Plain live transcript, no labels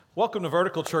Welcome to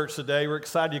Vertical Church today. We're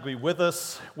excited you can be with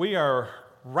us. We are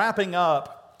wrapping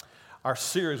up our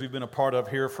series we've been a part of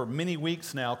here for many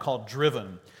weeks now called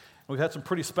Driven. We've had some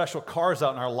pretty special cars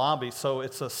out in our lobby. So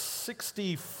it's a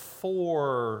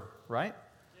 64, right?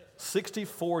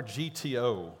 64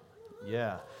 GTO.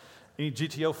 Yeah. Any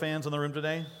GTO fans in the room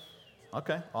today?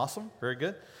 Okay, awesome. Very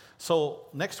good. So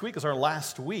next week is our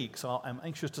last week. So I'm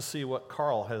anxious to see what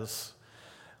Carl has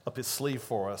up his sleeve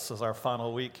for us as our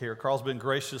final week here. Carl's been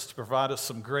gracious to provide us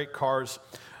some great cars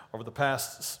over the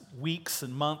past weeks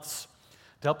and months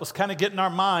to help us kind of get in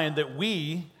our mind that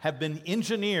we have been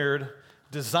engineered,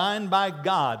 designed by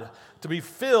God to be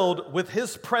filled with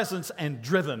His presence and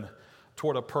driven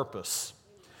toward a purpose.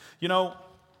 You know,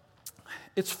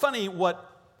 it's funny what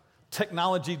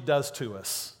technology does to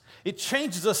us. It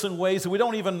changes us in ways that we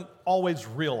don't even always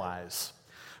realize.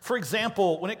 For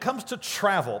example, when it comes to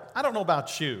travel, I don't know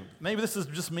about you. Maybe this is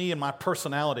just me and my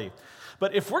personality.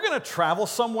 But if we're going to travel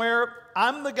somewhere,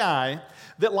 I'm the guy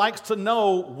that likes to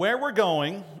know where we're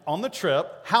going on the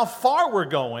trip, how far we're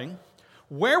going,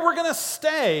 where we're going to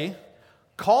stay,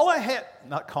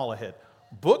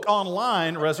 book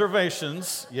online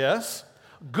reservations, yes.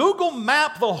 Google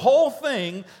map the whole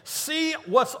thing, see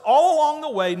what's all along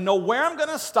the way, know where I'm going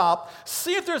to stop,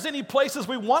 see if there's any places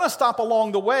we want to stop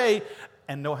along the way,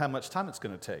 and know how much time it's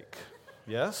going to take.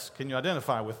 Yes? Can you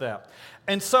identify with that?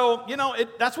 And so,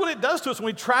 that's what it does to us when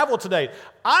we travel today.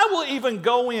 I will even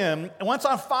go in, and once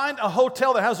I find a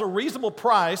hotel that has a reasonable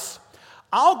price,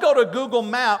 I'll go to Google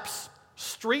Maps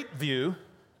Street View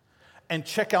and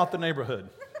check out the neighborhood.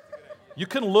 You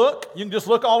can just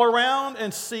look all around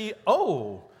and see,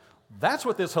 oh, that's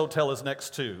what this hotel is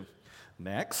next to.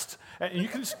 Next. And you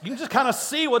can just kind of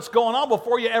see what's going on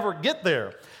before you ever get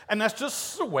there. And that's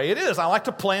just the way it is. I like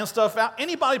to plan stuff out.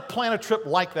 Anybody plan a trip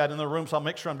like that in the room, so I'll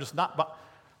make sure I'm just not...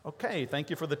 Okay,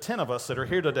 thank you for the 10 of us that are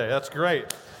here today. That's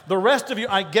great. The rest of you,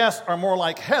 I guess, are more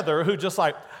like Heather, who just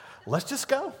like, let's just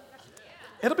go.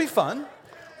 It'll be fun.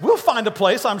 We'll find a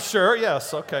place, I'm sure.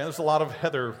 Yes, okay, there's a lot of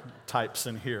Heather types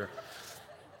in here.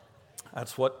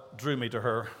 That's what drew me to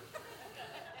her.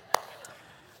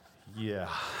 Yeah.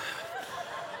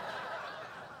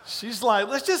 She's like,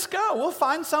 let's just go. We'll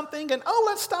find something. And,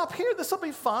 let's stop here. This will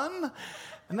be fun.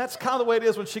 And that's kind of the way it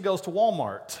is when she goes to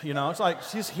Walmart. It's like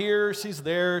she's here, she's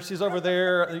there, she's over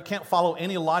there. You can't follow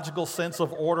any logical sense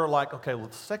of order like, okay, well,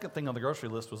 the second thing on the grocery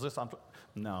list was this.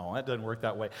 No, that doesn't work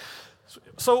that way.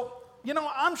 So,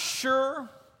 I'm sure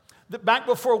that back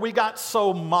before we got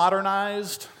so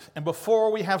modernized and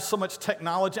before we have so much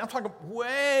technology, I'm talking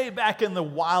way back in the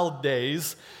wild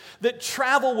days, that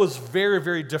travel was very,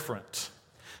 very different.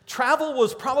 Travel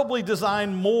was probably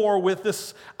designed more with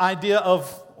this idea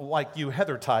of, like you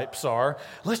Heather types are,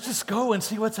 let's just go and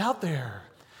see what's out there.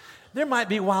 There might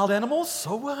be wild animals,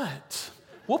 so what?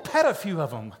 We'll pet a few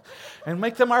of them and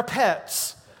make them our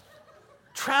pets.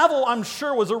 Travel, I'm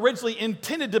sure, was originally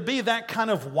intended to be that kind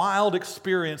of wild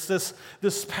experience,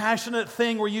 this passionate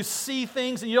thing where you see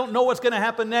things and you don't know what's going to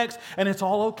happen next, and it's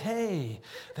all okay.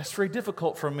 That's very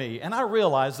difficult for me. And I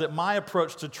realize that my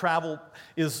approach to travel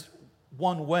is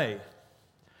one way.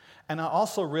 And I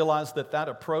also realize that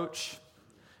approach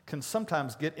can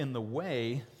sometimes get in the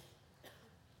way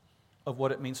of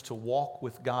what it means to walk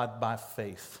with God by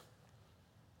faith.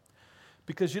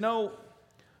 Because,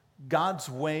 God's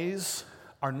ways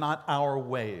are not our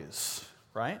ways,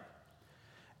 right?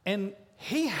 And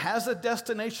He has a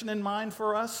destination in mind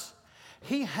for us.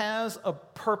 He has a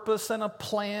purpose and a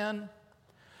plan,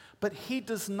 but He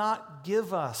does not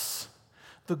give us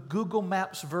the Google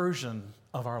Maps version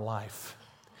of our life.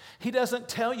 He doesn't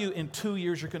tell you in 2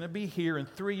 years you're going to be here, in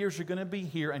 3 years you're going to be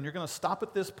here, and you're going to stop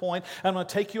at this point, and I'm going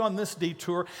to take you on this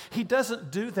detour. He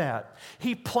doesn't do that.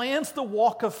 He plans the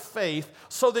walk of faith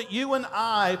so that you and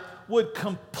I would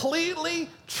completely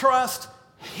trust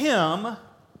Him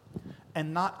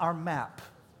and not our map,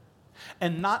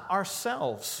 and not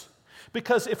ourselves.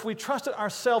 Because if we trusted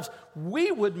ourselves,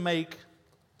 we would make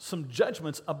some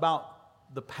judgments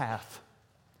about the path.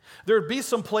 There would be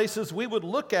some places we would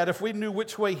look at if we knew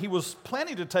which way He was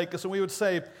planning to take us, and we would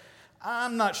say,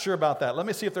 I'm not sure about that. Let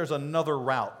me see if there's another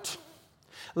route.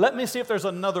 Let me see if there's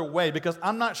another way, because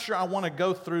I'm not sure I want to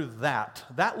go through that.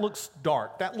 That looks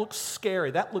dark. That looks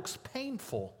scary. That looks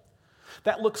painful.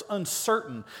 That looks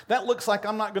uncertain. That looks like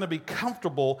I'm not going to be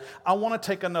comfortable. I want to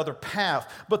take another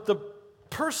path. But the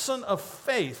person of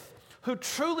faith who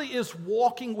truly is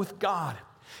walking with God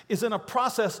is in a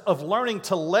process of learning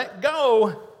to let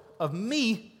go of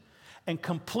me and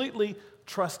completely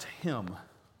trust Him,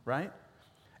 right?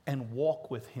 And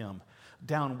walk with Him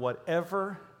down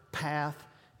whatever path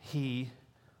He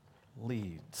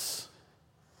leads.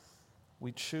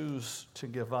 we choose to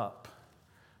give up,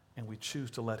 and we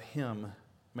choose to let him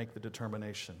make the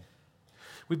determination.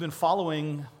 We've been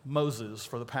following Moses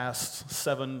for the past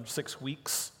 6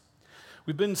 weeks.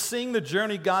 We've been seeing the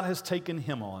journey God has taken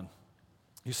him on.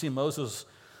 You see, Moses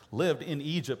lived in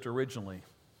Egypt originally.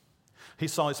 He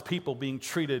saw his people being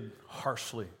treated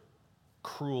harshly,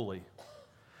 cruelly,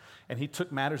 and he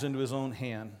took matters into his own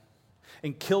hand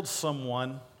and killed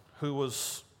someone who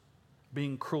was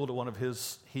being cruel to one of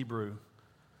his Hebrew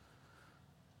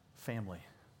family.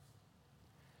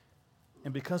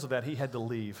 And because of that, he had to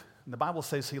leave. And the Bible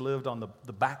says he lived on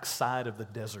the backside of the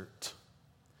desert.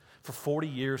 For 40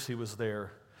 years he was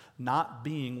there, not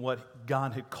being what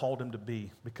God had called him to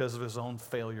be because of his own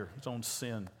failure, his own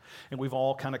sin. And we've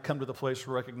all kind of come to the place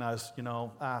to recognize,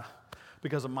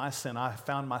 because of my sin, I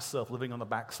found myself living on the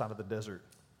backside of the desert.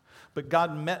 But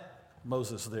God met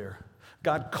Moses there.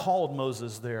 God called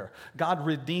Moses there. God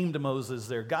redeemed Moses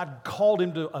there. God called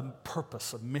him to a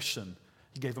purpose, a mission.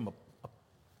 He gave him a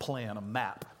plan, a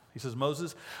map. He says,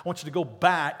 Moses, I want you to go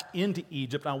back into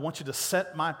Egypt. And I want you to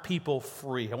set my people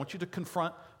free. I want you to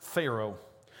confront Pharaoh.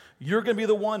 You're going to be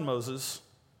the one, Moses.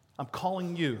 I'm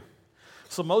calling you.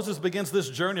 So Moses begins this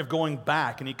journey of going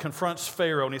back, and he confronts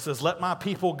Pharaoh, and he says, let my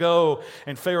people go.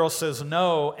 And Pharaoh says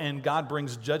no, and God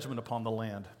brings judgment upon the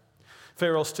land.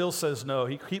 Pharaoh still says no.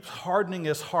 He keeps hardening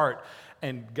his heart,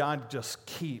 and God just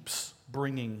keeps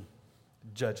bringing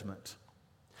judgment.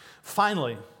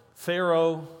 Finally,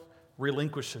 Pharaoh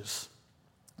relinquishes,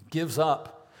 gives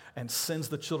up, and sends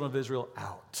the children of Israel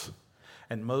out.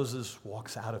 And Moses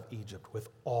walks out of Egypt with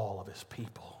all of his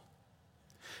people.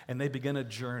 And they begin a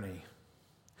journey.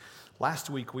 Last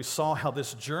week, we saw how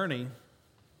this journey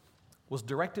was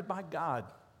directed by God.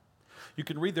 You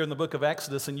can read there in the book of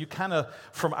Exodus, and you kind of,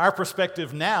 from our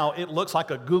perspective now, it looks like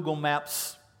a Google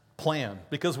Maps plan,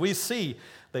 because we see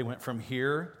they went from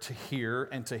here to here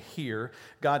and to here.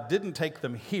 God didn't take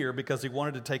them here because he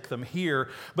wanted to take them here,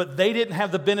 but they didn't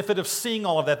have the benefit of seeing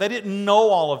all of that. They didn't know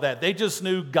all of that. They just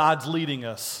knew God's leading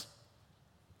us.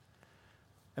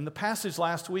 And the passage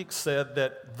last week said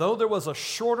that though there was a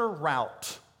shorter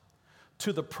route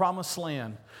to the promised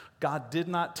land, God did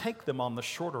not take them on the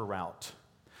shorter route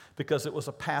because it was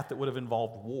a path that would have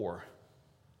involved war,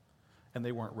 and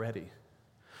they weren't ready.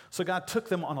 So God took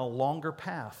them on a longer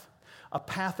path, a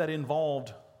path that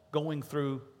involved going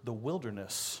through the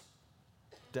wilderness,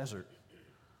 desert,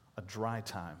 a dry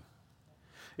time.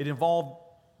 It involved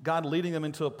God leading them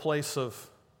into a place of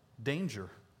danger.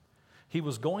 He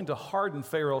was going to harden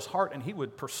Pharaoh's heart, and he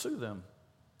would pursue them.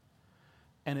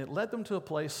 And it led them to a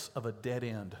place of a dead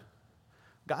end.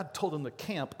 God told them to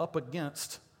camp up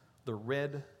against the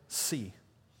Red Sea,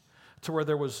 to where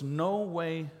there was no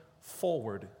way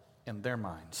forward in their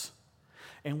minds.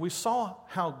 And we saw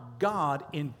how God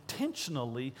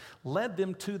intentionally led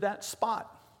them to that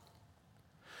spot.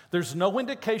 There's no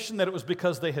indication that it was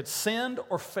because they had sinned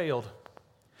or failed,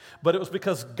 but it was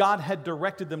because God had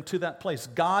directed them to that place.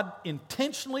 God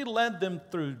intentionally led them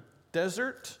through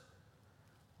desert,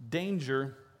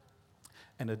 danger,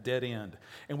 and a dead end.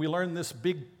 And we learned this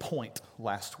big point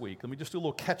last week. Let me just do a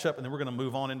little catch up, and then we're going to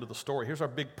move on into the story. Here's our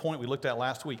big point we looked at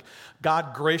last week.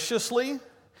 God graciously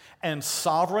and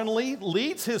sovereignly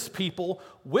leads his people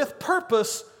with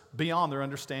purpose beyond their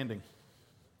understanding.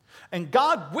 And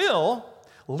God will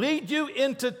lead you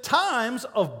into times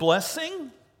of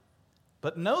blessing,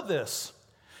 but know this,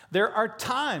 there are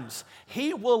times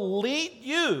he will lead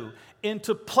you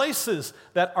into places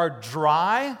that are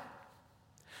dry,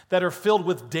 that are filled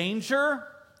with danger,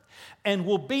 and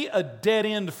will be a dead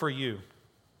end for you.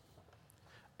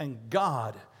 And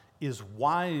God is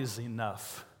wise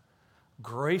enough,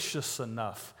 gracious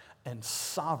enough, and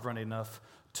sovereign enough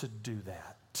to do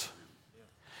that.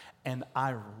 And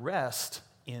I rest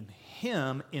in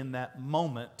him in that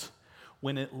moment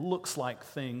when it looks like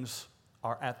things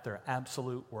are at their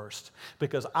absolute worst,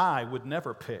 because I would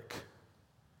never pick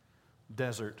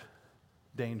desert,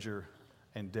 danger,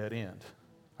 and dead end.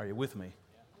 Are you with me?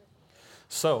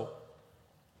 So,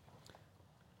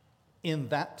 in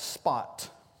that spot,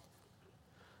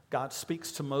 God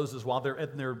speaks to Moses while they're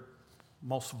in their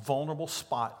most vulnerable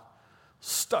spot,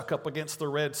 stuck up against the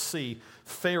Red Sea,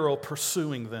 Pharaoh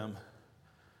pursuing them.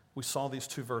 We saw these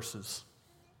two verses.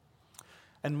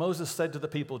 And Moses said to the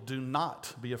people, do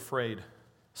not be afraid.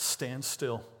 Stand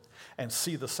still and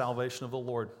see the salvation of the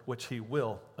Lord, which he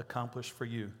will accomplish for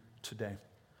you today.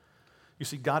 You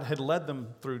see, God had led them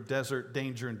through desert,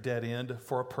 danger, and dead end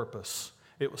for a purpose.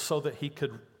 It was so that he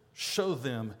could show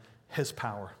them his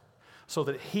power, so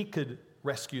that he could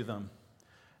rescue them,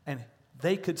 and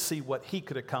they could see what he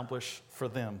could accomplish for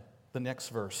them. The next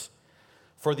verse.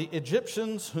 For the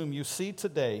Egyptians whom you see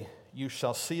today, you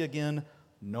shall see again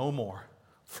no more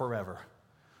forever.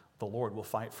 The Lord will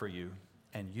fight for you,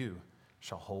 and you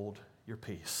shall hold your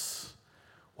peace.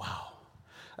 Wow.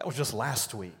 That was just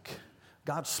last week.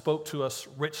 God spoke to us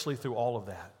richly through all of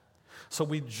that. So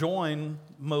we join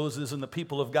Moses and the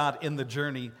people of God in the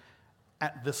journey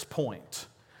at this point.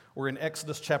 We're in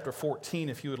Exodus chapter 14.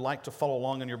 If you would like to follow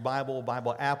along in your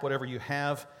Bible app, whatever you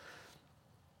have.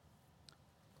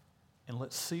 And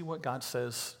let's see what God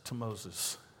says to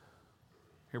Moses.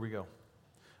 Here we go.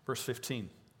 Verse 15.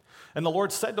 And the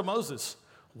Lord said to Moses,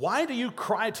 "Why do you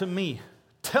cry to me?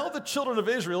 Tell the children of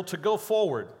Israel to go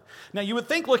forward." Now, you would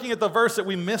think looking at the verse that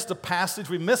we missed a passage,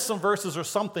 we missed some verses or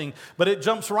something, but it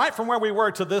jumps right from where we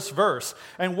were to this verse.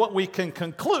 And what we can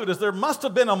conclude is there must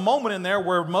have been a moment in there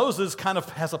where Moses kind of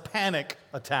has a panic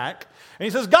attack. And he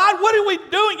says, "God, what are we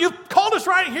doing? You've called us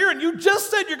right here, and you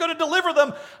just said you're going to deliver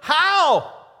them.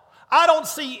 How? I don't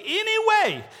see any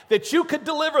way that you could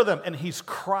deliver them." And he's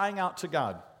crying out to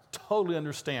God. Totally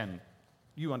understand.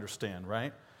 You understand,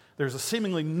 right? There's a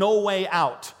seemingly no way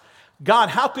out. God,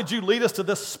 how could you lead us to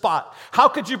this spot? How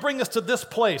could you bring us to this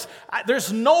place?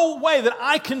 There's no way that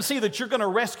I can see that you're going to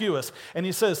rescue us. And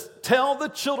he says, tell the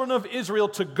children of Israel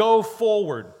to go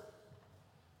forward.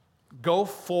 Go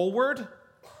forward?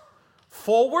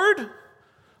 Forward?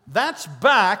 That's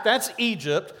back. That's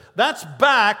Egypt. That's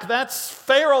back. That's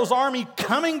Pharaoh's army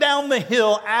coming down the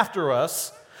hill after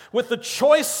us. With the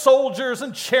choice soldiers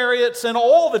and chariots and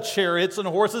all the chariots and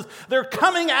horses, they're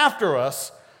coming after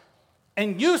us.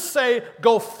 And you say,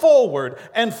 go forward.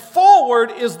 And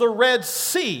forward is the Red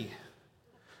Sea.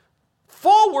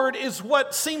 Forward is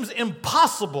what seems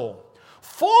impossible.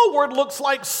 Forward looks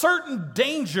like certain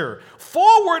danger.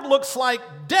 Forward looks like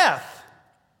death.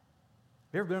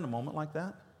 You ever been in a moment like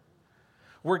that?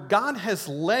 Where God has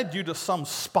led you to some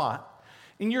spot,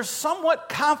 and you're somewhat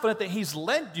confident that He's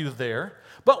led you there,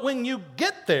 but when you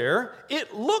get there,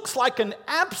 it looks like an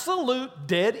absolute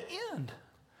dead end.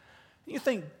 You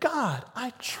think, God, I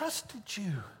trusted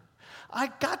you. I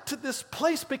got to this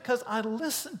place because I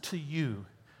listened to you.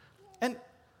 And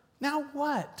now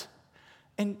what?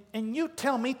 And you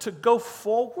tell me to go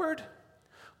forward?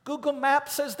 Google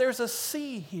Maps says there's a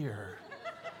sea here.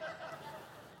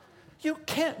 You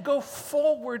can't go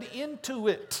forward into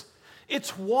it.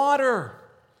 It's water.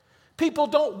 People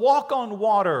don't walk on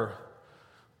water.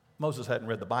 Moses hadn't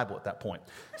read the Bible at that point.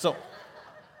 So,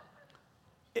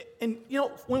 and you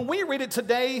know, when we read it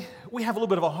today, we have a little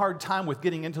bit of a hard time with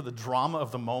getting into the drama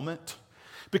of the moment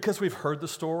because we've heard the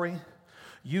story.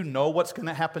 You know what's going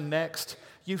to happen next.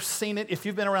 You've seen it. If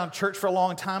you've been around church for a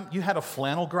long time, you had a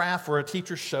flannel graph where a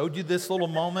teacher showed you this little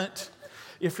moment.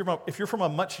 If you're from a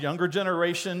much younger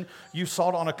generation, you saw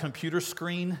it on a computer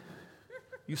screen.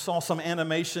 You saw some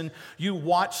animation. You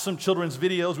watched some children's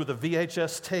videos with a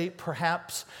VHS tape,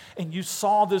 perhaps, and you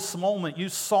saw this moment. You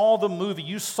saw the movie.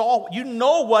 You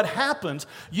know what happens.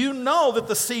 You know that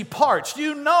the sea parts.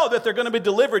 You know that they're going to be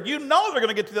delivered. You know they're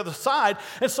going to get to the other side.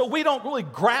 And so we don't really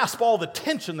grasp all the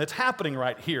tension that's happening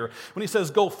right here when he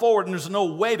says go forward, and there's no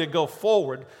way to go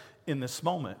forward in this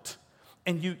moment.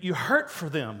 And you hurt for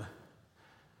them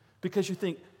because you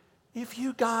think, if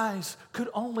you guys could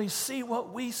only see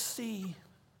what we see,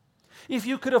 if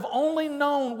you could have only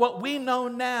known what we know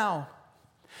now,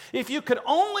 if you could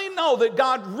only know that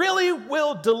God really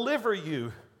will deliver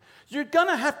you, you're going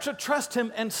to have to trust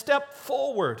Him and step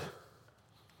forward.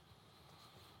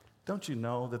 Don't you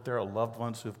know that there are loved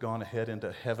ones who have gone ahead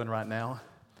into heaven right now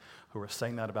who are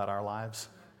saying that about our lives?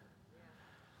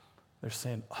 They're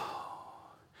saying, oh,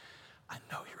 I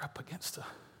know you're up against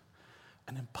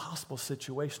an impossible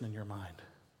situation in your mind.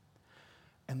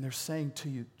 And they're saying to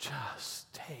you,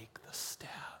 just take the step.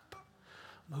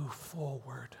 Move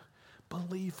forward.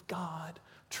 Believe God.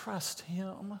 Trust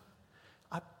Him.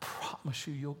 I promise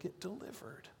you, you'll get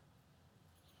delivered.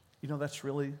 You know, that's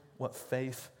really what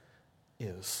faith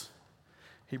is.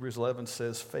 Hebrews 11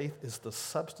 says, faith is the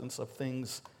substance of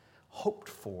things hoped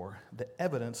for, the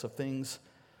evidence of things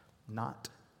not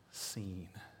seen.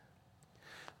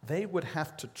 They would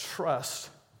have to trust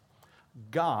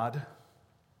God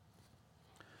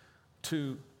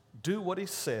to do what He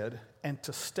said and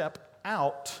to step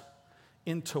out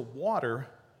into water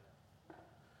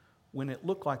when it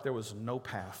looked like there was no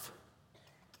path.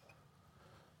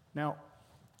 Now,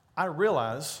 I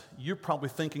realize you're probably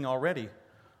thinking already,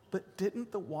 but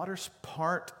didn't the waters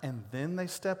part and then they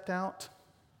stepped out?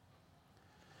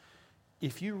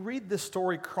 If you read this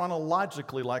story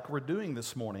chronologically like we're doing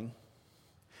this morning,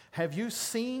 have you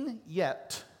seen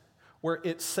yet where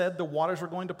it said the waters were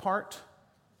going to part?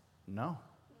 No.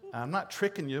 I'm not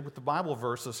tricking you with the Bible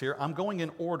verses here. I'm going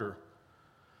in order.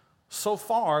 So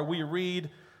far, we read,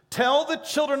 tell the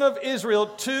children of Israel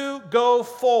to go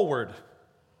forward.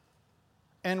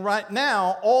 And right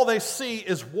now, all they see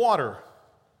is water.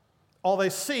 All they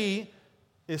see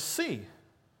is sea.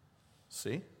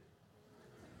 See?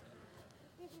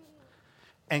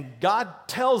 And God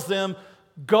tells them,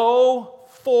 go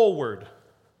forward.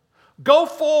 Go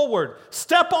forward.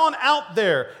 Step on out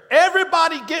there.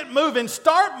 Everybody get moving.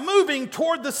 Start moving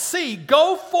toward the sea.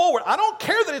 Go forward. I don't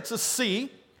care that it's a sea.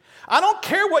 I don't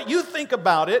care what you think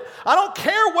about it. I don't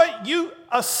care what you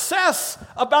assess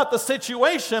about the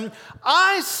situation.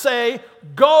 I say,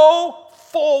 go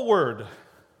forward.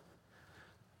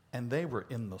 And they were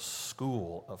in the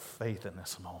school of faith in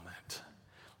this moment.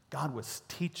 God was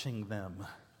teaching them.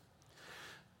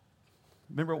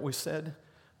 Remember what we said?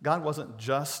 God wasn't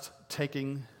just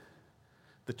taking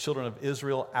the children of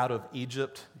Israel out of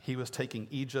Egypt. He was taking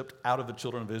Egypt out of the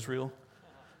children of Israel.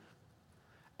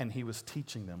 And he was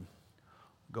teaching them,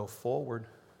 go forward,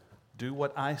 do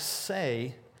what I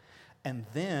say, and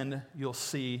then you'll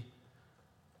see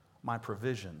my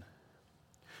provision.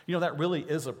 You know, that really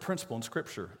is a principle in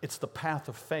Scripture. It's the path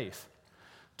of faith.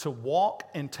 To walk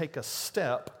and take a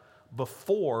step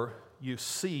before you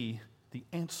see the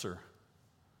answer.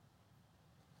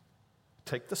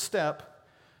 Take the step,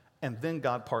 and then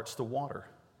God parts the water.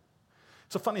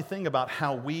 It's a funny thing about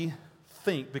how we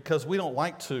think, because we don't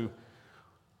like to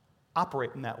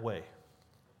operate in that way.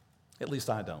 At least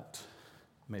I don't.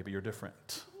 Maybe you're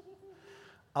different.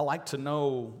 I like to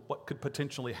know what could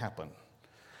potentially happen.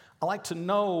 I like to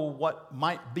know what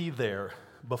might be there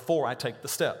before I take the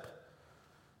step.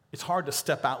 It's hard to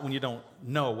step out when you don't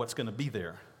know what's going to be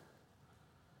there.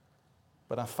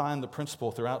 But I find the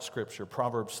principle throughout Scripture.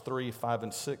 Proverbs 3, 5,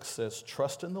 and 6 says,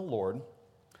 trust in the Lord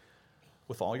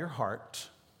with all your heart.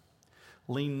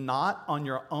 Lean not on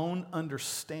your own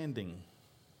understanding.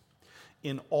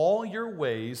 In all your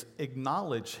ways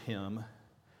acknowledge him,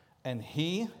 and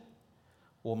he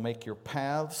will make your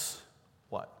paths,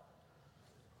 what?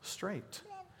 Straight.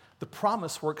 The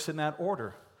promise works in that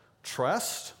order.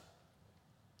 Trust,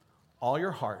 all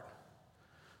your heart.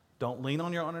 Don't lean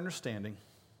on your own understanding.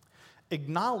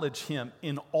 Acknowledge him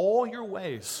in all your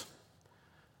ways.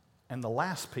 And the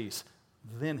last piece,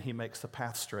 then he makes the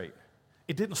path straight.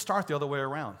 It didn't start the other way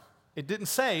around. It didn't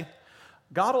say,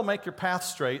 God will make your path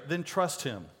straight, then trust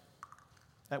him.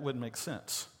 That wouldn't make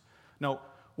sense. No,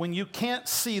 when you can't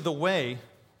see the way,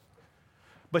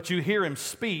 but you hear him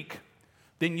speak,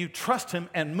 then you trust him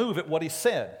and move at what he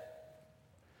said.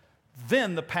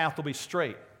 Then the path will be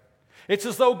straight. It's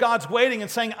as though God's waiting and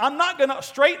saying, I'm not going to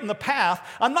straighten the path.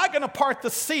 I'm not going to part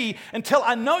the sea until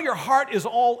I know your heart is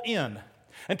all in.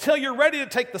 Until you're ready to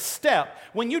take the step.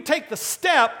 When you take the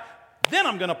step, then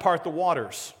I'm going to part the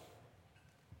waters.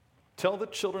 Tell the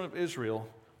children of Israel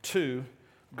to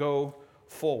go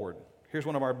forward. Here's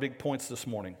one of our big points this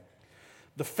morning.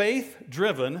 The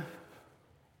faith-driven,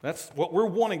 that's what we're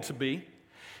wanting to be,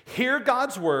 hear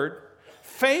God's word,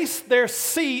 face their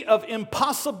sea of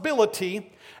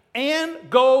impossibility, and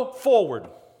go forward.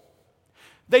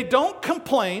 They don't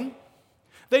complain.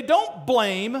 They don't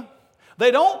blame.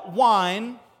 They don't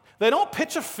whine. They don't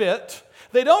pitch a fit.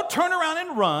 They don't turn around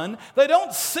and run. They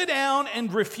don't sit down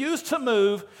and refuse to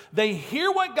move. They hear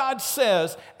what God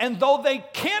says, and though they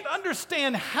can't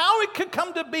understand how it could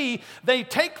come to be, they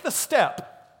take the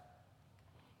step.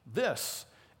 This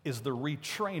is the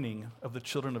retraining of the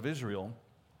children of Israel.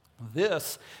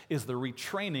 This is the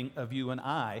retraining of you and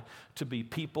I to be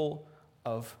people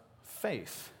of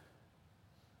faith.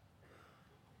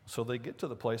 So they get to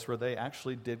the place where they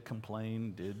actually did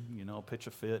complain, did, pitch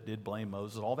a fit, did blame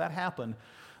Moses. All that happened.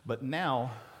 But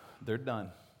now they're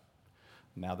done.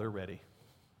 Now they're ready.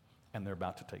 And they're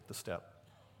about to take the step.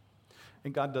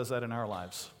 And God does that in our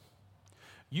lives.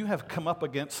 You have come up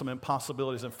against some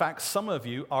impossibilities. In fact, some of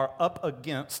you are up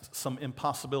against some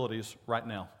impossibilities right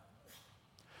now.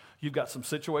 You've got some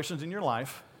situations in your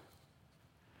life,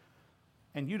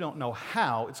 and you don't know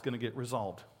how it's going to get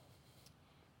resolved.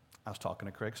 I was talking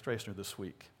to Craig Strasner this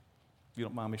week. You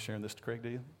don't mind me sharing this to Craig, do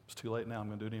you? It's too late now. I'm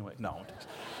going to do it anyway. No.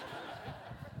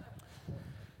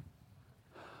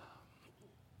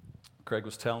 Craig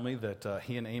was telling me that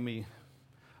he and Amy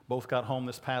both got home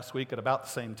this past week at about the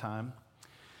same time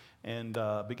and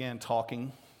began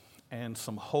talking, and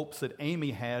some hopes that Amy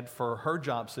had for her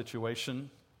job situation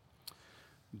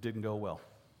didn't go well.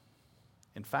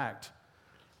 In fact,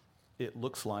 it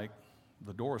looks like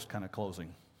the door is kind of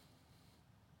closing.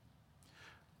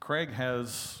 Craig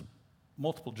has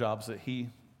multiple jobs that he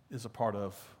is a part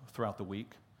of throughout the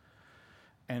week.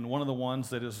 And one of the ones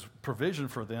that is provision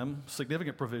for them,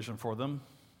 significant provision for them,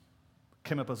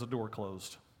 came up as a door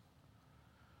closed.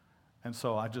 And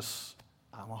so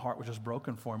my heart was just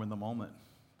broken for him in the moment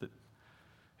that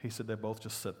he said they both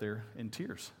just sat there in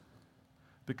tears.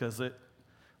 Because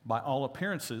by all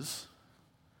appearances,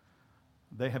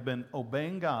 they have been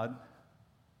obeying God.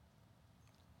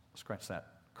 Scratch that.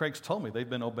 Craig's told me they've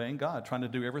been obeying God, trying to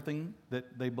do everything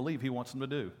that they believe he wants them to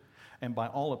do. And by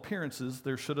all appearances,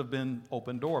 there should have been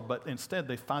open door, but instead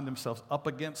they find themselves up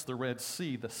against the Red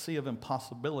Sea, the sea of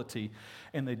impossibility,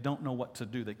 and they don't know what to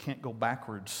do. They can't go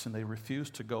backwards, and they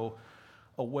refuse to go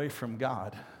away from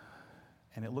God.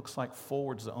 And it looks like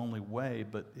forward's the only way,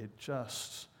 but it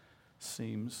just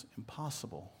seems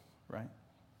impossible, right?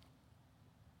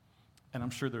 And I'm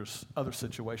sure there's other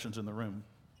situations in the room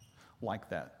like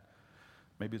that.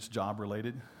 Maybe it's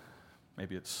job-related.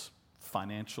 Maybe it's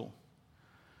financial.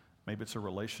 Maybe it's a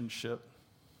relationship.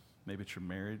 Maybe it's your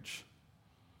marriage.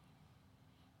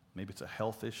 Maybe it's a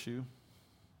health issue.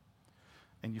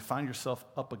 And you find yourself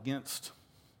up against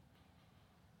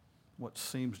what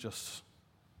seems just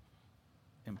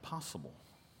impossible.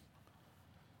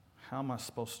 How am I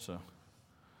supposed to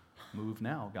move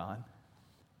now, God?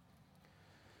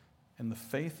 And the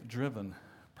faith-driven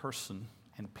person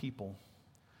and people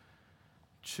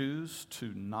choose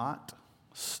to not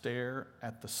stare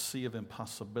at the sea of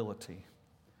impossibility,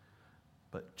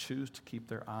 but choose to keep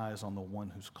their eyes on the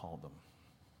one who's called them,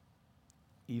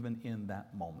 even in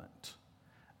that moment,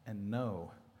 and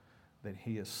know that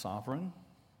he is sovereign,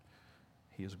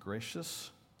 he is gracious,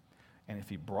 and if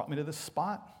he brought me to this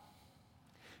spot,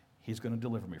 he's going to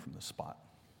deliver me from this spot.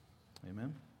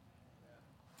 Amen?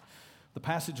 The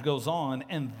passage goes on,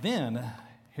 and then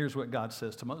here's what God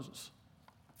says to Moses.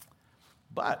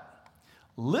 But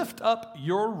lift up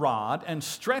your rod and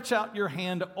stretch out your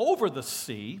hand over the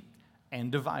sea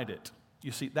and divide it.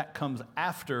 You see, that comes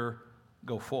after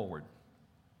go forward.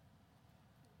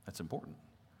 That's important.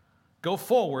 Go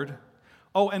forward.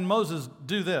 Oh, and Moses,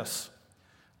 do this.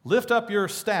 Lift up your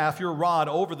staff, your rod,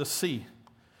 over the sea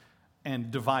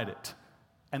and divide it.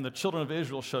 And the children of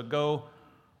Israel shall go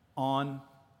on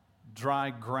dry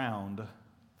ground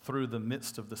through the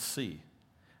midst of the sea.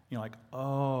 You're like,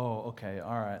 oh, okay,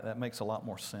 all right, that makes a lot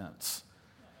more sense.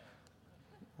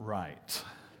 Right.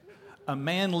 A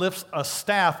man lifts a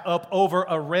staff up over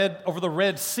the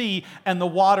Red Sea and the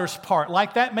waters part.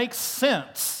 Like, that makes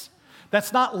sense.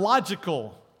 That's not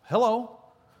logical. Hello?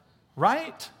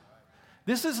 Right?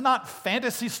 This is not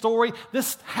fantasy story.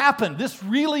 This happened. This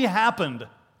really happened.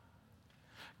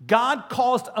 God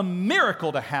caused a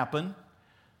miracle to happen,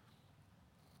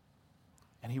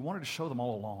 and he wanted to show them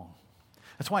all along.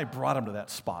 That's why he brought them to that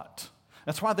spot.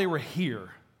 That's why they were here.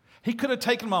 He could have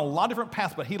taken them on a lot of different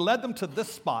paths, but he led them to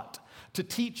this spot to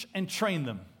teach and train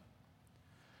them.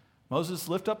 Moses,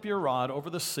 lift up your rod over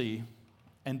the sea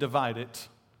and divide it,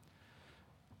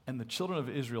 and the children of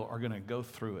Israel are going to go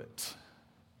through it,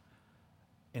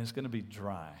 and it's going to be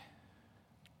dry.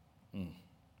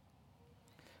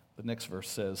 The next verse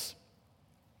says,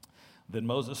 then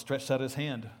Moses stretched out his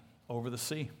hand over the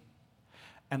sea,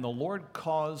 and the Lord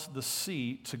caused the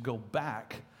sea to go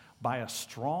back by a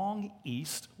strong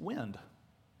east wind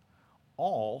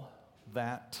all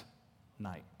that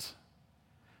night,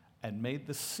 and made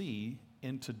the sea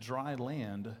into dry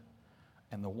land,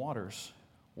 and the waters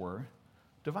were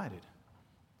divided.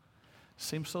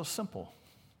 Seems so simple.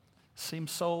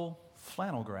 Seems so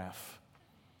flannel graph.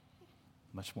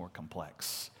 Much more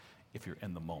complex if you're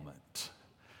in the moment,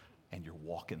 and you're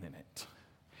walking in it,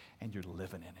 and you're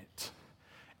living in it,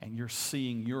 and you're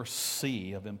seeing your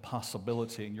sea of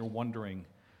impossibility, and you're wondering,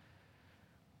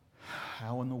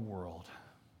 how in the world?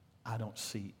 I don't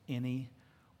see any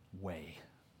way.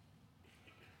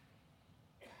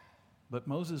 But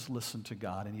Moses listened to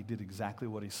God, and he did exactly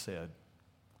what he said.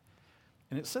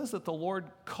 And it says that the Lord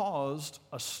caused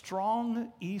a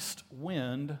strong east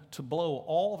wind to blow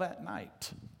all that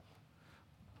night.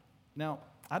 Now,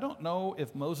 I don't know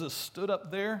if Moses stood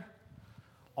up there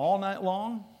all night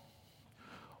long,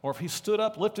 or if he stood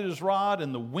up, lifted his rod,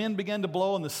 and the wind began to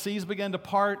blow and the seas began to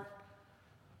part.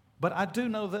 But I do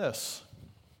know this.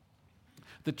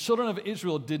 The children of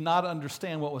Israel did not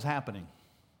understand what was happening.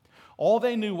 All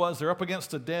they knew was they're up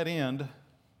against a dead end,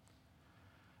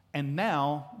 and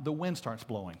now the wind starts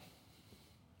blowing.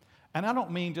 And I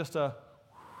don't mean just I'm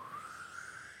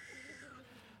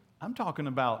talking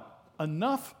about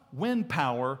enough wind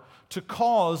power to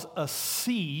cause a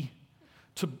sea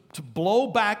to blow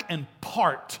back and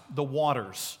part the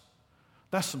waters.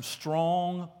 That's some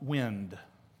strong wind.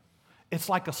 It's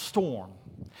like a storm.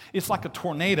 It's like a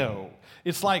tornado.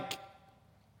 It's like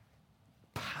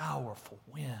powerful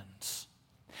winds.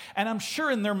 And I'm sure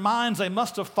in their minds they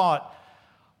must have thought,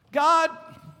 God,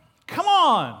 come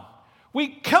on. We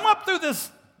come up through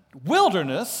this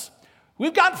wilderness.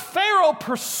 We've got Pharaoh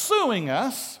pursuing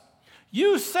us.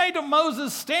 You say to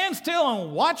Moses, stand still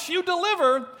and watch you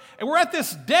deliver. And we're at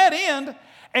this dead end,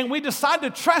 and we decide to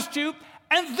trust you,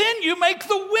 and then you make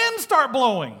the wind start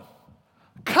blowing.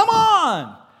 Come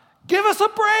on, give us a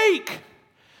break.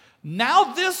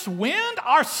 Now this wind,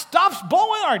 our stuff's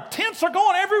blowing, our tents are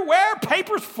going everywhere,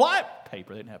 paper's flying.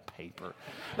 Paper, they didn't have paper.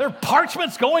 There are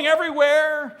parchments going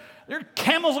everywhere. Their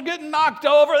camels are getting knocked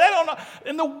over. They don't know.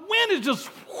 And the wind is just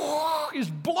is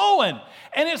blowing.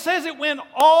 And it says it went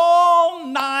all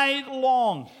night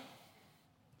long.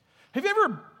 Have you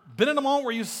ever been in a moment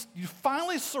where you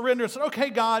finally surrender and said, okay,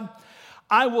 God,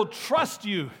 I will trust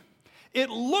you. It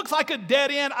looks like a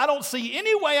dead end. I don't see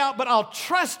any way out, but I'll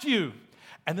trust you.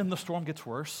 And then the storm gets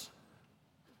worse.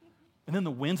 And then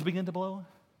the winds begin to blow.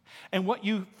 And what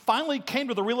you finally came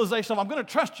to the realization of, I'm going to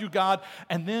trust you, God.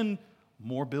 And then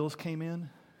more bills came in.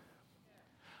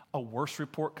 A worse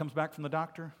report comes back from the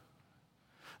doctor.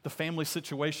 The family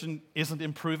situation isn't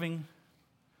improving.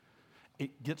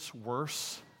 It gets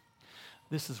worse.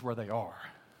 This is where they are,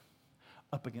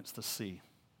 up against the sea.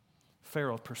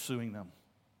 Pharaoh pursuing them.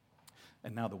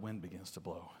 And now the wind begins to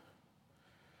blow.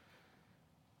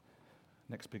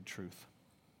 Next big truth.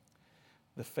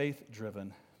 The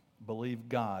faith-driven believe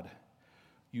God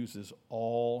uses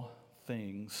all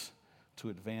things to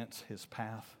advance his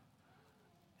path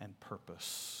and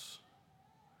purpose.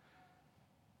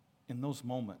 In those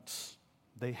moments,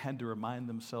 they had to remind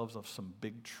themselves of some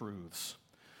big truths,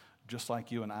 just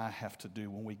like you and I have to do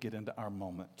when we get into our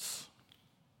moments.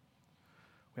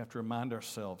 We have to remind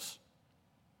ourselves,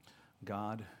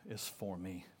 God is for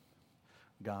me.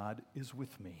 God is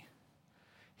with me.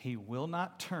 He will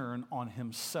not turn on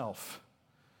himself,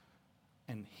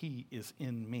 and he is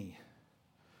in me.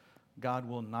 God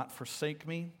will not forsake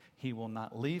me. He will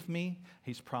not leave me.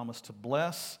 He's promised to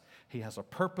bless. He has a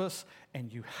purpose,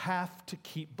 and you have to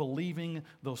keep believing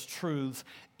those truths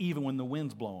even when the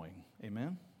wind's blowing.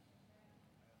 Amen?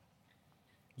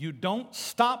 You don't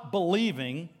stop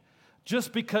believing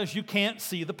just because you can't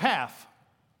see the path.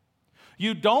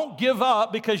 You don't give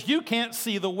up because you can't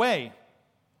see the way.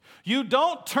 You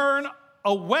don't turn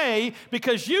away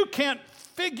because you can't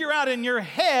figure out in your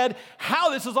head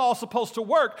how this is all supposed to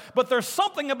work. But there's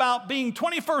something about being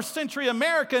 21st century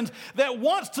Americans that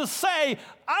wants to say,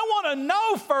 I want to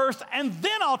know first and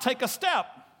then I'll take a step.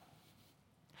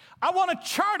 I want to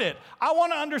chart it. I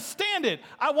want to understand it.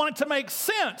 I want it to make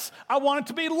sense. I want it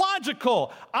to be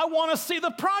logical. I want to see the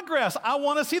progress. I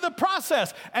want to see the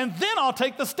process. And then I'll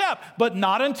take the step, but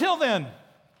not until then.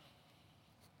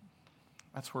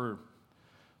 That's where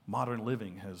modern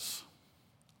living has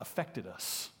affected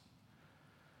us.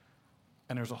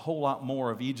 And there's a whole lot more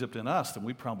of Egypt in us than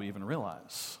we probably even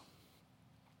realize.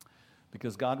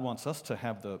 Because God wants us to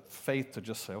have the faith to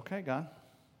just say, okay, God,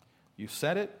 you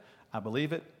said it, I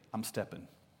believe it, I'm stepping.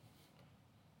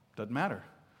 Doesn't matter.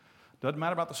 Doesn't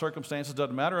matter about the circumstances,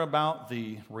 doesn't matter about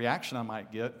the reaction I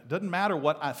might get, doesn't matter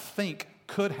what I think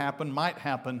could happen, might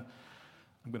happen,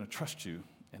 I'm going to trust you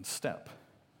and step.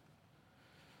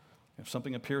 If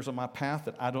something appears on my path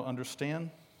that I don't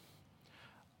understand,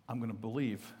 I'm going to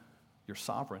believe you're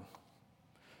sovereign.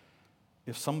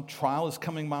 If some trial is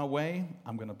coming my way,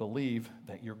 I'm going to believe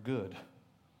that you're good.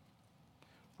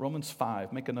 Romans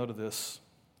 5, make a note of this.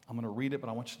 I'm going to read it, but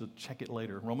I want you to check it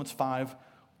later. Romans 5,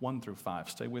 1 through 5.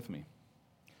 Stay with me.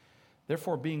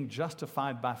 Therefore, being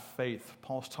justified by faith,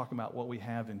 Paul's talking about what we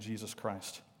have in Jesus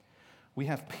Christ. We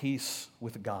have peace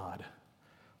with God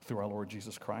through our Lord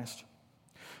Jesus Christ.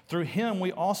 Through him,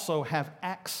 we also have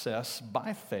access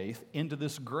by faith into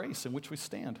this grace in which we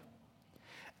stand.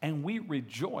 And we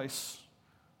rejoice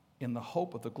in the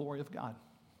hope of the glory of God.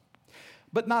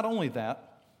 But not only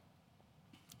that,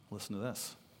 listen to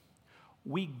this.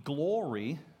 We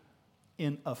glory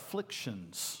in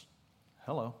afflictions.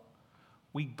 Hello.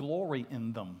 We glory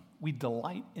in them. We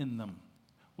delight in them.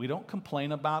 We don't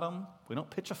complain about them. We don't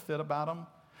pitch a fit about them.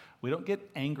 We don't get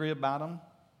angry about them.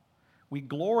 We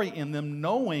glory in them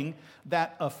knowing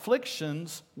that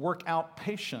afflictions work out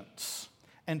patience.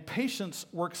 And patience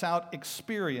works out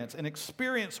experience. And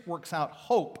experience works out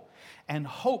hope. And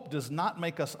hope does not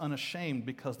make us unashamed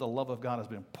because the love of God has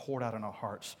been poured out in our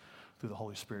hearts through the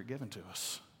Holy Spirit given to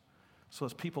us. So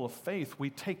as people of faith, we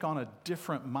take on a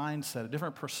different mindset, a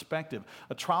different perspective.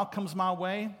 A trial comes my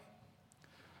way,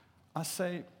 I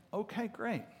say, okay,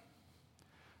 great.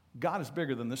 God is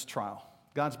bigger than this trial.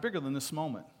 God's bigger than this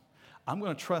moment. I'm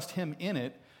going to trust him in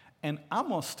it, and I'm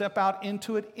going to step out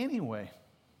into it anyway.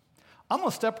 I'm going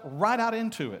to step right out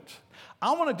into it.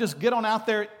 I want to just get on out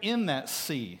there in that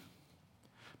sea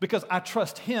because I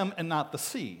trust him and not the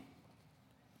sea.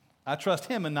 I trust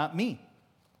him and not me,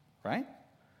 right?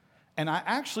 And I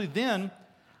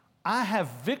have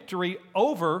victory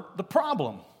over the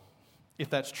problem, if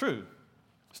that's true.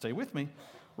 Stay with me.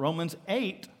 Romans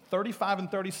 8:35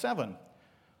 and 37.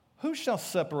 Who shall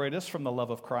separate us from the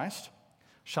love of Christ?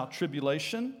 Shall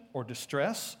tribulation or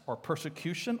distress or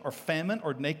persecution or famine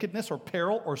or nakedness or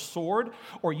peril or sword,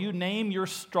 or you name your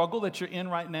struggle that you're in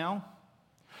right now,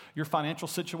 your financial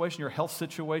situation, your health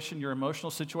situation, your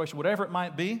emotional situation, whatever it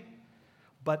might be.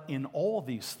 But in all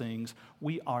these things,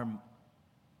 we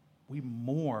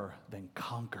more than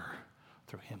conquer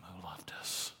through him who loved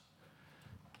us.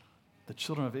 The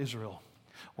children of Israel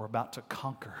were about to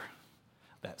conquer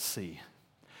that sea.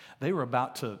 They were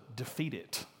about to defeat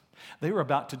it. They were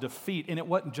about to defeat, and it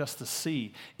wasn't just the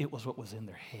sea, it was what was in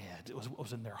their head. It was what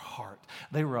was in their heart.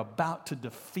 They were about to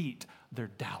defeat their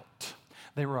doubt.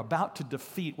 They were about to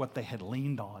defeat what they had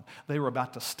leaned on. They were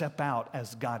about to step out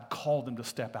as God called them to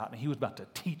step out, and he was about to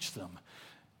teach them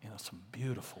in some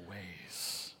beautiful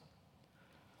ways.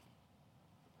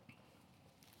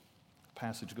 The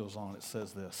passage goes on, it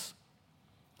says this,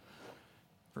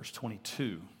 verse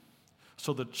 22.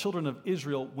 So the children of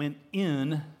Israel went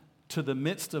in to the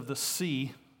midst of the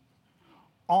sea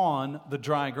on the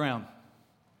dry ground.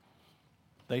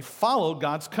 They followed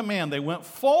God's command. They went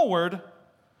forward.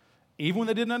 Even when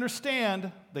they didn't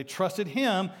understand, they trusted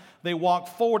him. They walked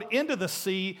forward into the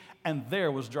sea, and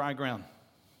there was dry ground.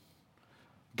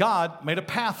 God made a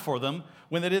path for them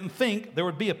when they didn't think there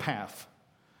would be a path.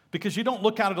 Because you don't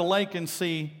look out at a lake and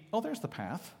see, oh, there's the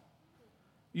path.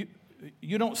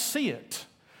 You don't see it.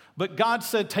 But God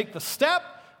said, take the step,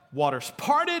 water's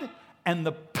parted, and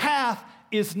the path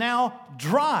is now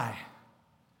dry.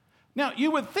 Now,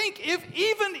 you would think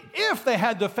even if they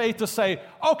had the faith to say,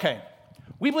 okay,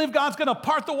 we believe God's going to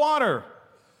part the water.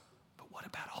 But what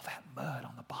about all that mud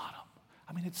on the bottom?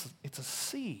 I mean, it's a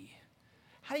sea.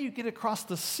 How do you get across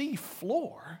the sea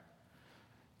floor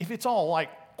if it's all like,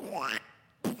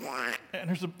 and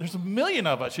there's a million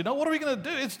of us, what are we going to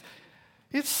do?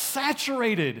 It's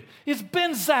saturated. It's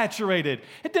been saturated.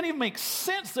 It didn't even make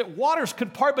sense that waters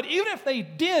could part, but even if they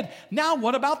did, now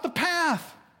what about the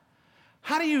path?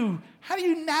 How do you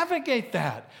navigate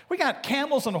that? We got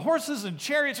camels and horses and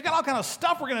chariots. We got all kind of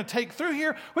stuff we're going to take through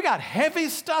here. We got heavy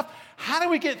stuff. How do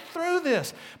we get through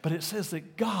this? But it says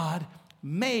that God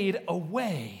made a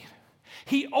way.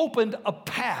 He opened a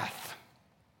path.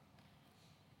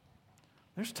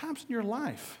 There's times in your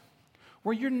life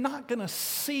where you're not going to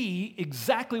see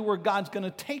exactly where God's going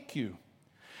to take you.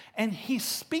 And he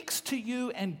speaks to you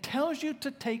and tells you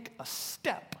to take a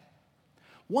step,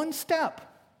 one step,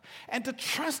 and to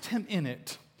trust him in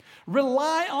it.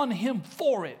 Rely on him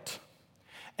for it.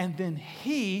 And then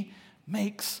he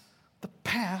makes the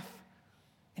path,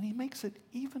 and he makes it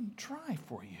even dry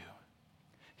for you.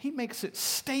 He makes it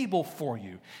stable for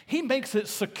you. He makes it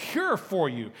secure for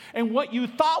you. And what you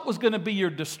thought was going to be your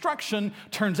destruction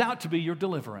turns out to be your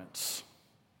deliverance.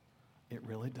 It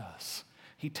really does.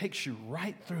 He takes you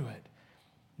right through it,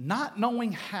 not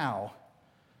knowing how,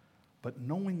 but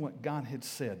knowing what God had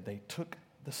said. They took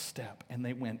the step and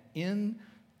they went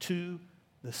into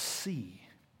the sea.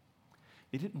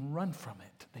 They didn't run from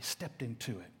it. They stepped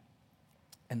into it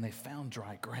and they found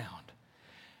dry ground.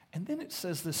 And then it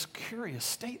says this curious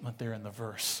statement there in the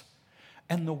verse.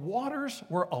 And the waters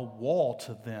were a wall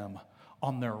to them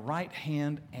on their right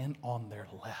hand and on their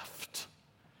left.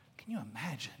 Can you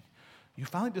imagine? You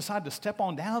finally decide to step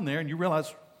on down there and you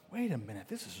realize, wait a minute,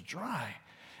 this is dry.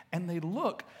 And they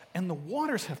look and the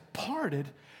waters have parted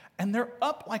and they're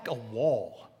up like a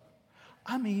wall.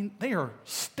 I mean, they are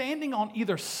standing on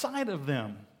either side of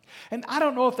them. And I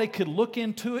don't know if they could look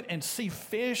into it and see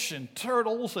fish and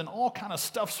turtles and all kind of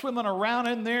stuff swimming around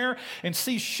in there and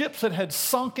see ships that had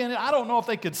sunk in it. I don't know if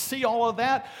they could see all of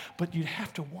that, but you'd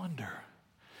have to wonder.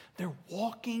 They're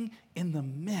walking in the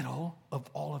middle of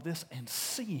all of this and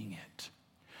seeing it.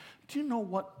 Do you know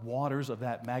what waters of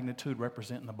that magnitude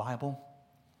represent in the Bible?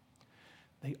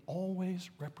 They always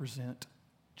represent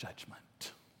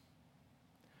judgment.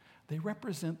 They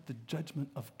represent the judgment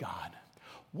of God.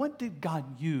 What did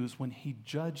God use when he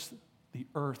judged the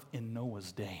earth in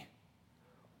Noah's day?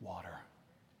 Water.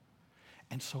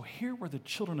 And so here were the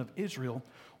children of Israel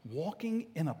walking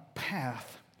in a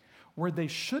path where they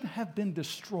should have been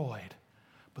destroyed,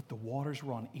 but the waters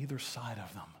were on either side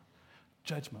of them.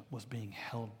 Judgment was being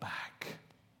held back.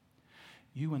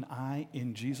 You and I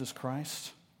in Jesus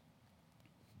Christ,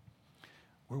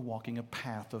 we're walking a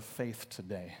path of faith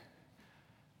today.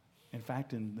 In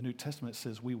fact, in the New Testament, it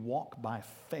says we walk by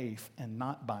faith and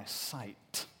not by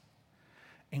sight.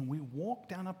 And we walk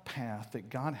down a path that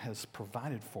God has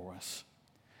provided for us.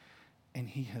 and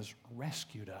he has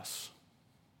rescued us.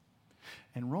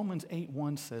 And Romans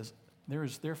 8:1 says, there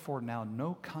is therefore now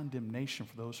no condemnation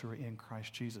for those who are in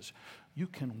Christ Jesus. You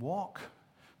can walk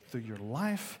through your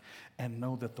life and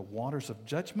know that the waters of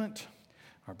judgment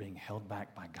are being held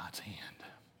back by God's hand.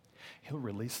 He'll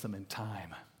release them in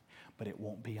time, but it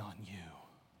won't be on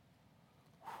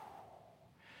you.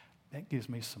 That gives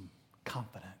me some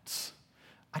confidence.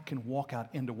 I can walk out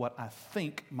into what I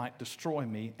think might destroy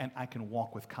me, and I can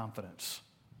walk with confidence.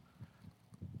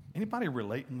 Anybody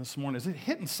relating this morning? Is it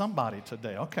hitting somebody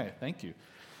today? Okay, thank you.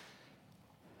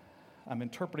 I'm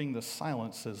interpreting the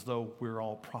silence as though we're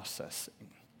all processing.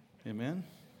 Amen?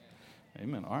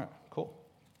 Amen. All right, cool.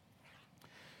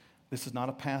 This is not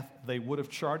a path they would have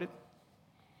charted.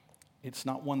 It's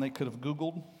not one they could have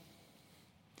Googled.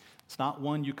 It's not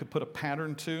one you could put a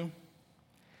pattern to.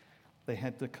 They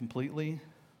had to completely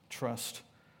trust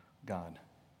God.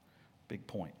 Big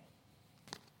point.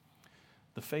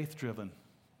 The faith-driven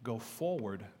go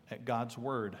forward at God's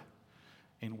word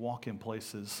and walk in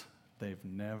places they've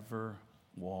never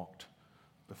walked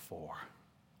before.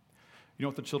 You know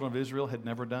what the children of Israel had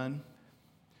never done?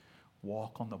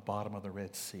 Walk on the bottom of the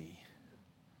Red Sea.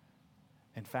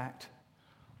 In fact,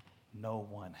 no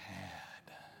one had.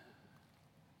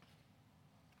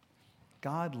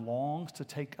 God longs to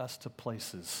take us to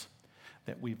places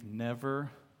that we've never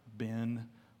been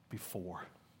before.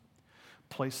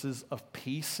 Places of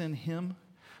peace in Him,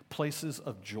 places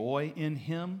of joy in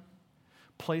Him,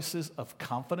 places of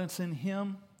confidence in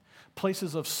Him,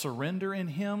 places of surrender in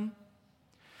Him.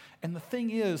 And the thing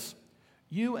is,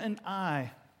 you and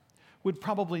I would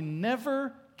probably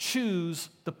never choose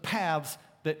the paths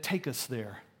that take us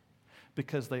there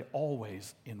because they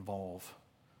always involve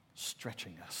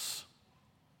stretching us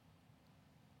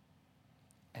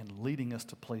and leading us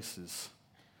to places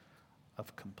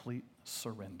of complete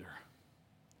surrender.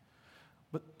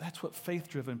 But that's what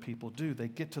faith-driven people do. They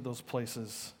get to those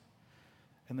places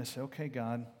and they say, okay,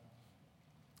 God,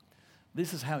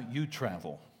 this is how you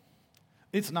travel.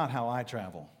 It's not how I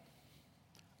travel.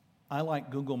 I like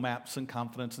Google Maps and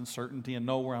confidence and certainty and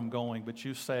know where I'm going, but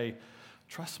you say,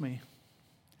 trust me,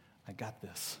 I got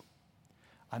this.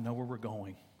 I know where we're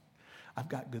going. I've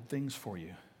got good things for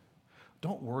you.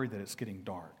 Don't worry that it's getting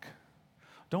dark.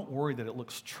 Don't worry that it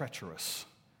looks treacherous.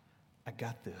 I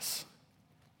got this.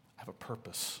 I have a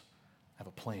purpose. I have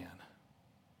a plan.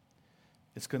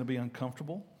 It's going to be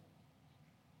uncomfortable.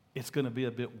 It's going to be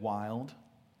a bit wild.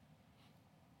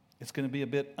 It's going to be a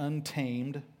bit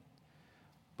untamed,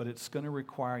 but it's going to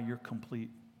require your complete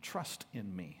trust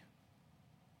in me.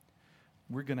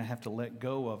 We're going to have to let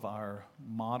go of our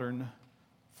modern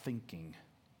thinking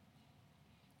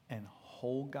and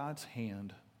hold God's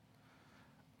hand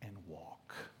and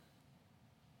walk.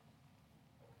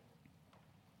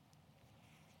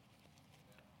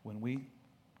 When we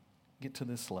get to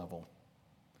this level,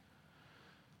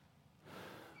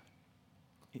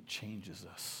 it changes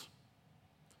us.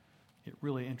 It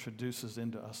really introduces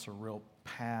into us a real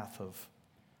path of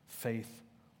faith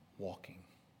walking.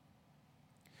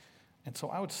 And so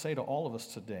I would say to all of us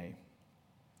today,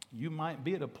 you might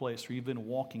be at a place where you've been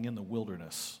walking in the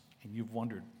wilderness and you've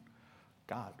wondered,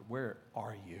 God, where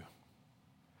are you?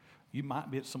 You might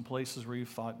be at some places where you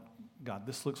thought, God,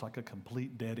 this looks like a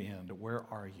complete dead end. Where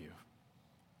are you?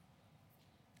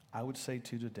 I would say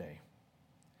to you today,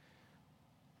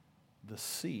 the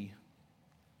sea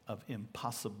of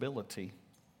impossibility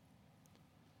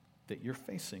that you're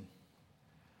facing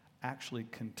actually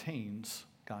contains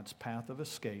God's path of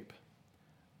escape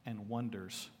and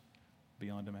wonders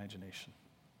beyond imagination.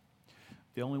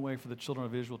 The only way for the children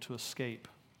of Israel to escape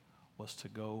was to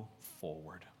go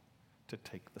forward, to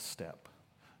take the step,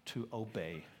 to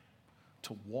obey,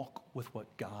 to walk with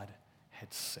what God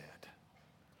had said.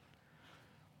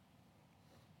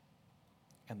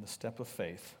 And the step of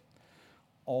faith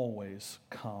always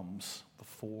comes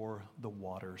before the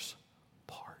waters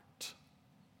part.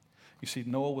 You see,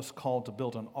 Noah was called to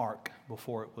build an ark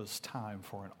before it was time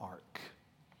for an ark.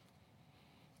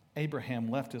 Abraham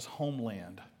left his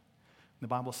homeland, the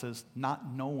Bible says,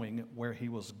 not knowing where he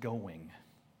was going.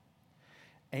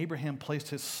 Abraham placed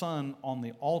his son on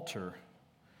the altar,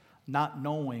 not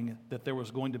knowing that there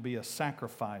was going to be a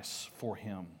sacrifice for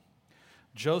him.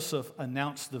 Joseph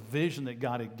announced the vision that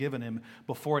God had given him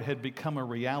before it had become a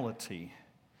reality.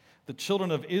 The children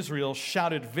of Israel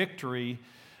shouted victory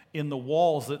in the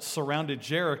walls that surrounded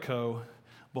Jericho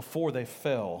before they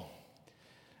fell.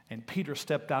 And Peter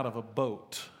stepped out of a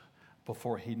boat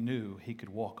before he knew he could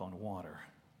walk on water.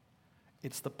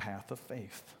 It's the path of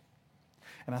faith.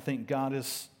 And I think God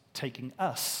is taking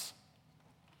us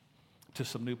to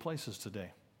some new places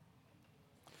today.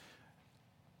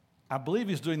 I believe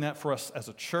he's doing that for us as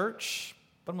a church,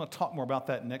 but I'm going to talk more about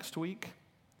that next week.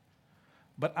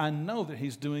 But I know that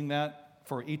he's doing that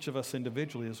for each of us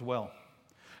individually as well.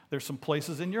 There's some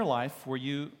places in your life where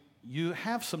you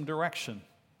have some direction,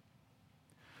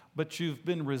 but you've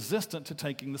been resistant to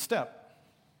taking the step.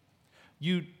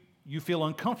 You feel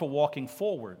uncomfortable walking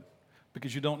forward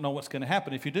because you don't know what's going to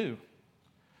happen if you do.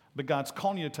 But God's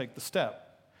calling you to take the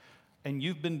step. And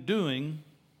you've been doing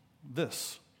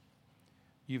this.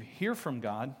 You hear from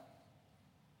God,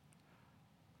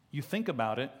 you think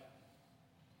about it,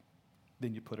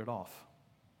 then you put it off.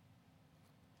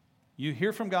 You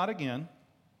hear from God again,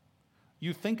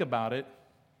 you think about it,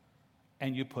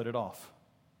 and you put it off.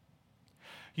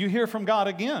 You hear from God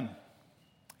again,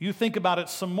 you think about it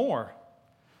some more,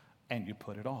 and you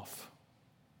put it off.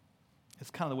 It's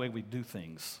kind of the way we do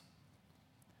things.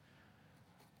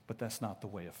 But that's not the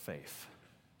way of faith.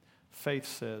 Faith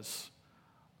says,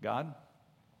 God,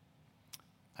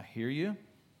 I hear you.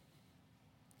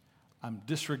 I'm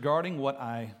disregarding what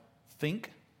I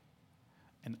think,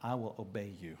 and I will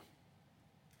obey you.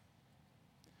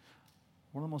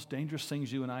 One of the most dangerous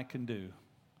things you and I can do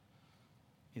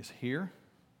is hear,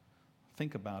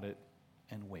 think about it,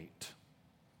 and wait.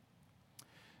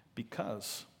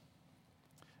 Because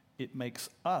it makes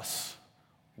us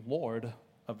Lord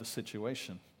of the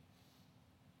situation.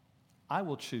 I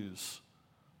will choose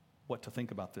what to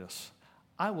think about this.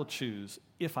 I will choose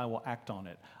if I will act on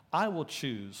it. I will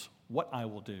choose what I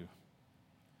will do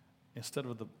instead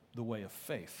of the way of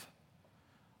faith.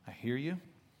 I hear you,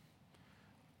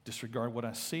 disregard what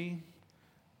I see,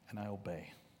 and I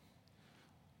obey.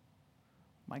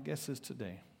 My guess is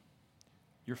today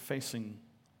you're facing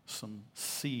some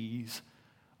seas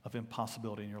of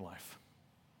impossibility in your life.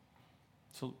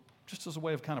 So just as a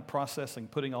way of kind of processing,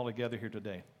 putting all together here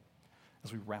today,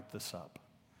 as we wrap this up,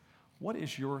 what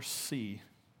is your sea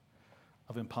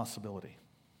of impossibility?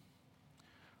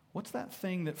 What's that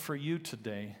thing that for you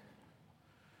today,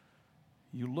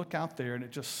 you look out there and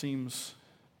it just seems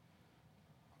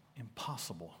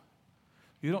impossible?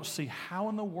 You don't see how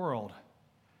in the world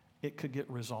it could get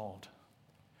resolved.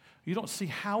 You don't see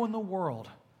how in the world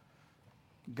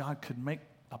God could make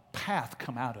a path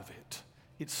come out of it.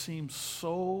 It seems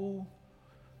so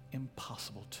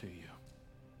impossible to you.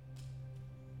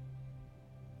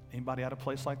 Anybody at a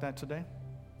place like that today?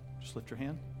 Just lift your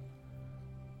hand.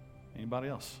 Anybody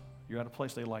else? You're at a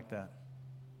place they like that.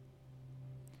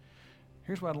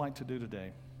 Here's what I'd like to do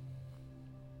today.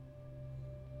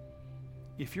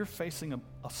 If you're facing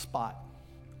a spot,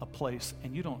 a place,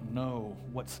 and you don't know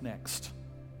what's next,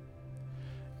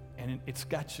 and it's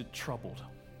got you troubled,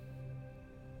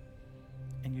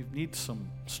 and you need some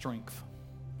strength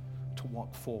to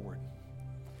walk forward,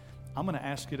 I'm going to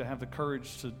ask you to have the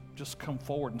courage to just come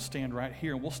forward and stand right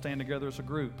here, and we'll stand together as a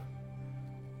group,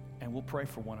 and we'll pray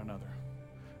for one another.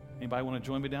 Anybody want to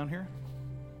join me down here?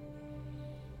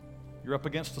 You're up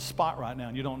against a spot right now,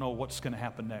 and you don't know what's going to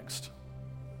happen next.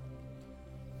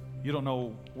 You don't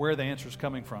know where the answer is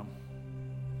coming from.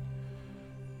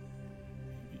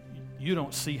 You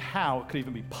don't see how it could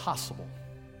even be possible.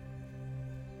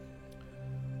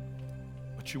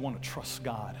 But you want to trust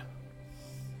God.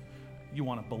 You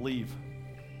want to believe.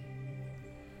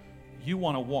 You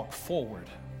want to walk forward.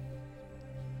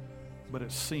 But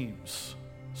it seems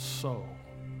so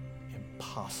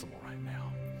impossible right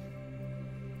now.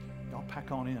 Y'all pack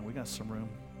on in. We got some room.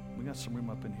 We got some room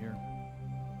up in here.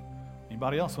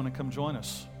 Anybody else want to come join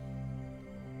us?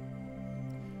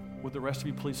 Would the rest of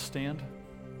you please stand?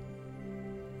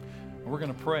 And we're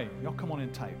going to pray. Y'all come on in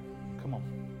tight. Come on.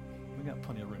 We got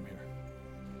plenty of room here.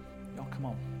 Y'all come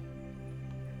on.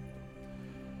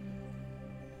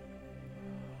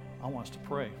 I want us to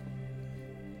pray.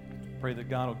 Pray that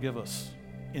God will give us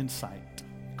insight,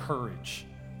 courage,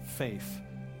 faith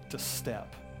to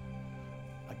step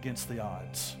against the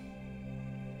odds.